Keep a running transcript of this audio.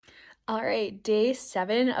All right, day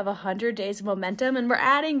 7 of 100 days of momentum, and we're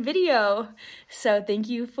adding video. So thank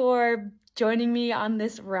you for joining me on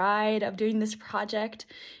this ride of doing this project.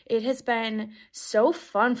 It has been so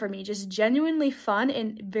fun for me, just genuinely fun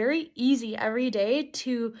and very easy every day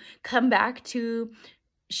to come back to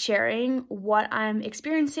sharing what I'm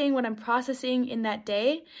experiencing, what I'm processing in that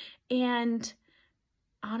day. And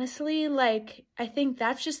honestly, I think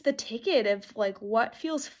that's just the ticket of what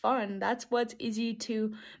feels fun. That's what's easy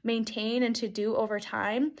to maintain and to do over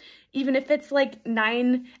time. Even if it's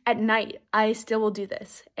 9 at night, I still will do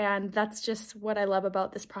this. And that's just what I love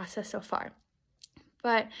about this process so far.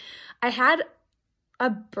 But I had a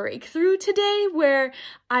breakthrough today where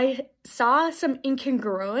I saw some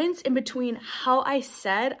incongruence in between how I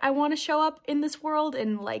said I want to show up in this world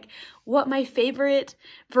and what my favorite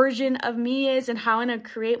version of me is and how I'm going to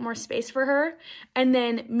create more space for her, and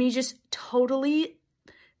then me just totally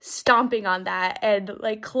stomping on that and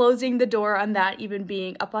closing the door on that even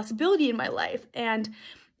being a possibility in my life. And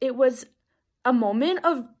it was a moment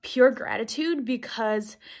of pure gratitude,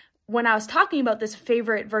 because when I was talking about this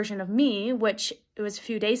favorite version of me, which it was a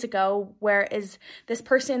few days ago, where is this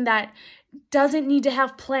person that doesn't need to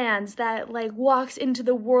have plans, that walks into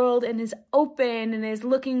the world and is open and is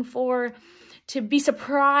looking to be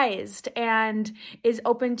surprised and is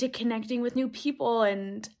open to connecting with new people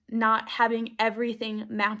and not having everything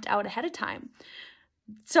mapped out ahead of time.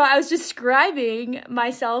 So I was describing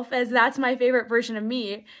myself as that's my favorite version of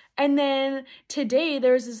me. And then today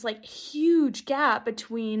there's this huge gap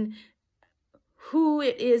between who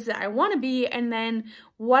it is that I want to be and then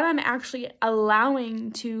what I'm actually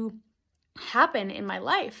allowing to happen in my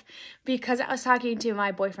life. Because I was talking to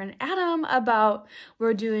my boyfriend Adam about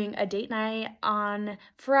we're doing a date night on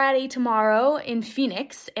Friday tomorrow in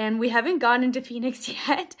Phoenix, and we haven't gone into Phoenix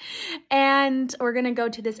yet, and we're gonna go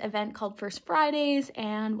to this event called First Fridays,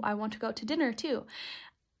 and I want to go to dinner too.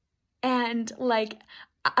 And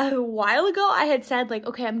a while ago I had said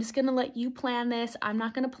okay, I'm just gonna let you plan this, I'm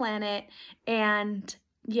not gonna plan it, and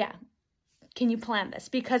yeah, can you plan this?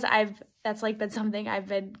 Because that's been something I've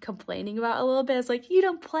been complaining about a little bit. It's you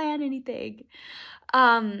don't plan anything.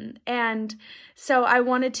 And so I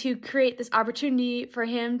wanted to create this opportunity for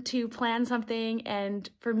him to plan something and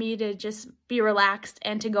for me to just be relaxed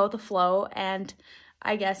and to go with the flow and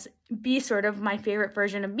I guess be sort of my favorite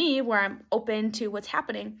version of me, where I'm open to what's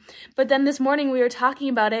happening. But then this morning we were talking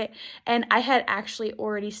about it, and I had actually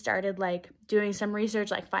already started doing some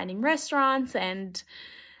research, finding restaurants, and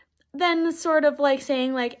then sort of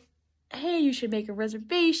saying hey, you should make a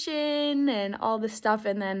reservation and all this stuff.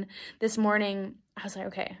 And then this morning I was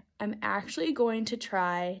okay, I'm actually going to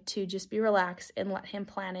try to just be relaxed and let him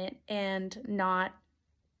plan it and not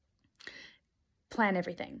plan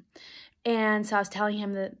everything. And so I was telling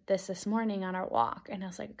him this morning on our walk, and I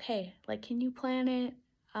was okay, can you plan it?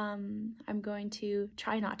 I'm going to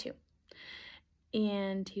try not to.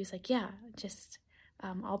 And he was yeah, just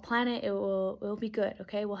I'll plan it. It will be good.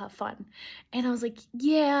 Okay, we'll have fun. And I was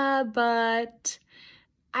yeah, but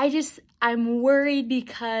I'm worried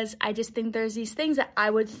because I just think there's these things that I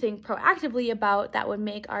would think proactively about that would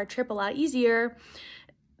make our trip a lot easier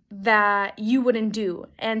that you wouldn't do.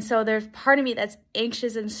 And so there's part of me that's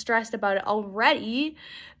anxious and stressed about it already,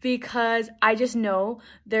 because I just know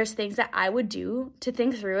there's things that I would do to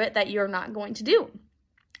think through it that you're not going to do.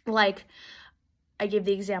 I gave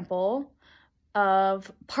the example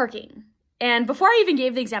of parking. And before I even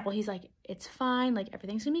gave the example, he's it's fine,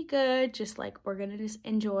 everything's gonna be good, just we're gonna just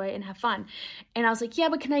enjoy and have fun. And I was yeah,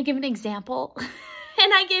 but can I give an example?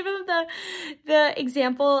 And I gave him the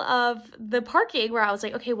example of the parking, where I was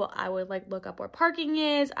okay, well, I would look up where parking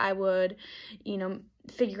is. I would,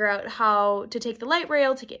 figure out how to take the light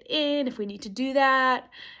rail to get in if we need to do that,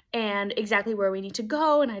 and exactly where we need to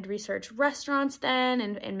go. And I'd research restaurants then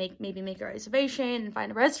and maybe make a reservation and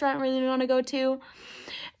find a restaurant we really want to go to.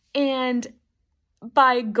 And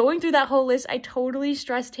by going through that whole list, I totally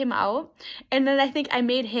stressed him out. And then I think I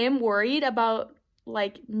made him worried about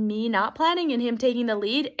me not planning and him taking the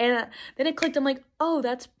lead. And then it clicked. I'm oh,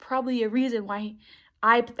 that's probably a reason why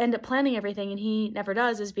I end up planning everything and he never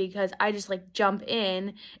does, is because I just jump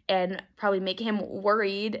in and probably make him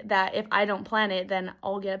worried that if I don't plan it, then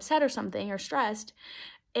I'll get upset or something or stressed.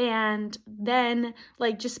 And then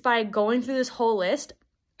just by going through this whole list,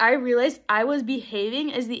 I realized I was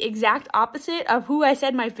behaving as the exact opposite of who I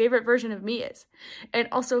said my favorite version of me is, and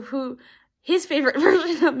also who his favorite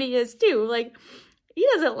version of me is too. He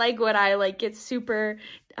doesn't when I get super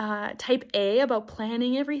type A about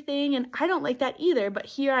planning everything, and I don't like that either. But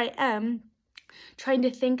here I am trying to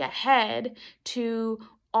think ahead to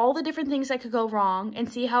all the different things that could go wrong and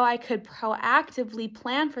see how I could proactively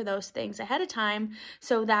plan for those things ahead of time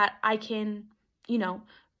so that I can, you know,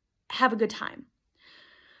 have a good time.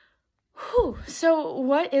 Whew. So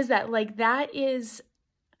what is that? Like, that is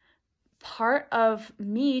part of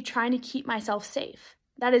me trying to keep myself safe.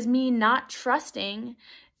 That is me not trusting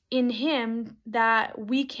in him that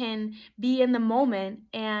we can be in the moment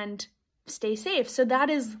and stay safe. So that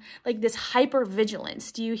is like this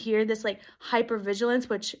hypervigilance. Do you hear this, like, hypervigilance,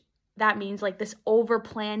 which that means like this over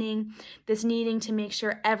planning, this needing to make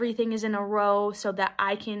sure everything is in a row so that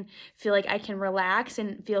I can feel like I can relax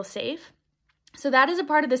and feel safe. So that is a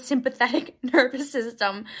part of the sympathetic nervous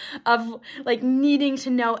system of like needing to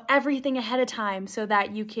know everything ahead of time so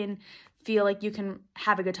that you can feel like you can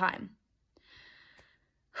have a good time.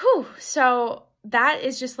 Whew. So that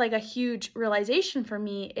is just like a huge realization for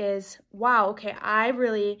me is, wow, okay, I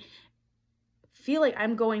really feel like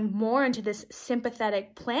I'm going more into this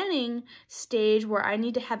sympathetic planning stage where I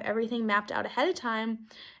need to have everything mapped out ahead of time.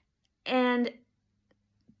 And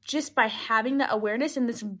just by having the awareness in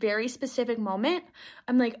this very specific moment,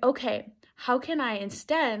 I'm like, okay, how can I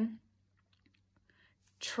instead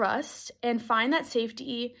trust and find that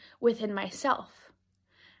safety within myself?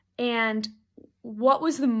 And what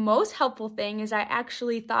was the most helpful thing is I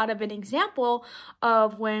actually thought of an example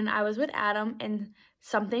of when I was with Adam and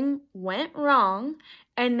something went wrong,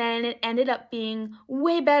 and then it ended up being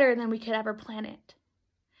way better than we could ever plan it.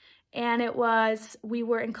 And it was, we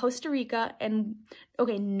were in Costa Rica, and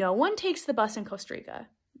okay, no one takes the bus in Costa Rica.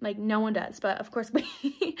 Like, no one does, but of course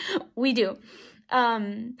we do.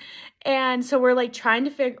 And so we're like trying to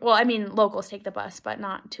figure, well, I mean, locals take the bus, but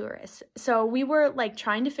not tourists. So we were like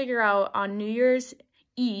trying to figure out on New Year's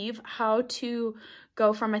Eve how to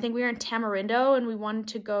go from, I think we were in Tamarindo, and we wanted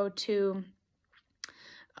to go to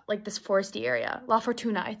like this foresty area, La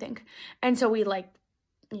Fortuna, I think. And so we like,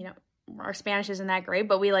 you know, our Spanish isn't that great,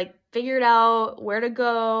 but we like figured out where to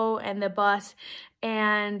go and the bus,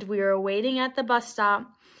 and we were waiting at the bus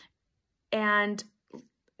stop and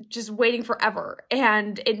just waiting forever,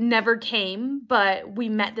 and it never came. But we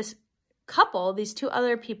met this couple, these two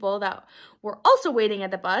other people that were also waiting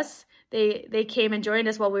at the bus. They came and joined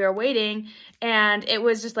us while we were waiting, and it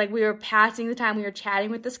was just like we were passing the time, we were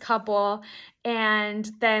chatting with this couple,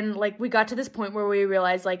 and then like we got to this point where we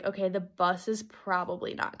realized like, okay, the bus is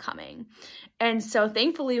probably not coming. And so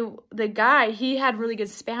thankfully the guy, he had really good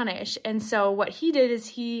Spanish, and so what he did is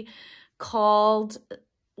he called,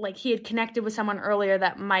 like he had connected with someone earlier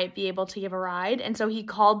that might be able to give a ride, and so he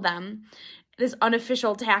called them, this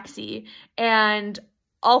unofficial taxi, and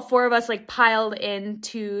all four of us like piled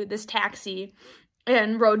into this taxi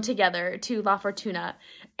and rode together to La Fortuna.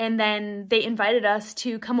 And then they invited us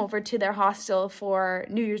to come over to their hostel for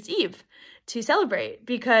New Year's Eve to celebrate,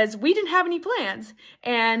 because we didn't have any plans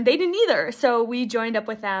and they didn't either. So we joined up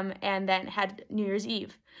with them and then had New Year's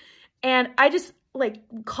Eve. And I just like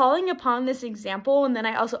calling upon this example. And then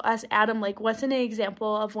I also asked Adam, like, what's an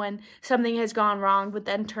example of when something has gone wrong but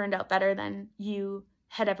then turned out better than you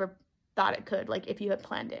had ever thought it could, like if you had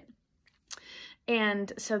planned it.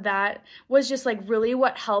 And so that was just like really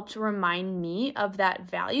what helped remind me of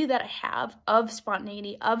that value that I have of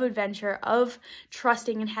spontaneity, of adventure, of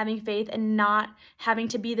trusting and having faith, and not having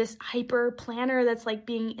to be this hyper planner that's like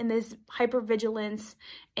being in this hyper vigilance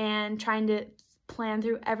and trying to plan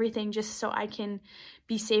through everything just so I can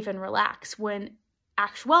be safe and relax. When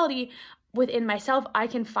actuality within myself, I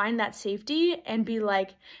can find that safety and be like,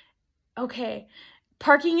 okay,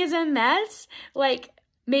 parking is a mess. Like,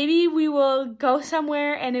 maybe we will go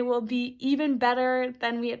somewhere and it will be even better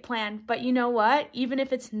than we had planned. But you know what? Even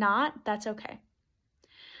if it's not, that's okay.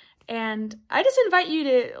 And I just invite you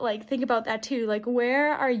to like think about that too. Like,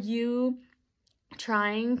 where are you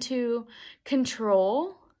trying to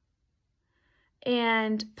control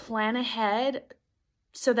and plan ahead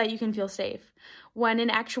so that you can feel safe, when in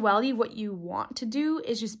actuality, what you want to do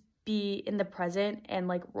is just be in the present and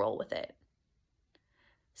like roll with it.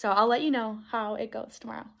 So I'll let you know how it goes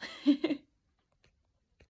tomorrow.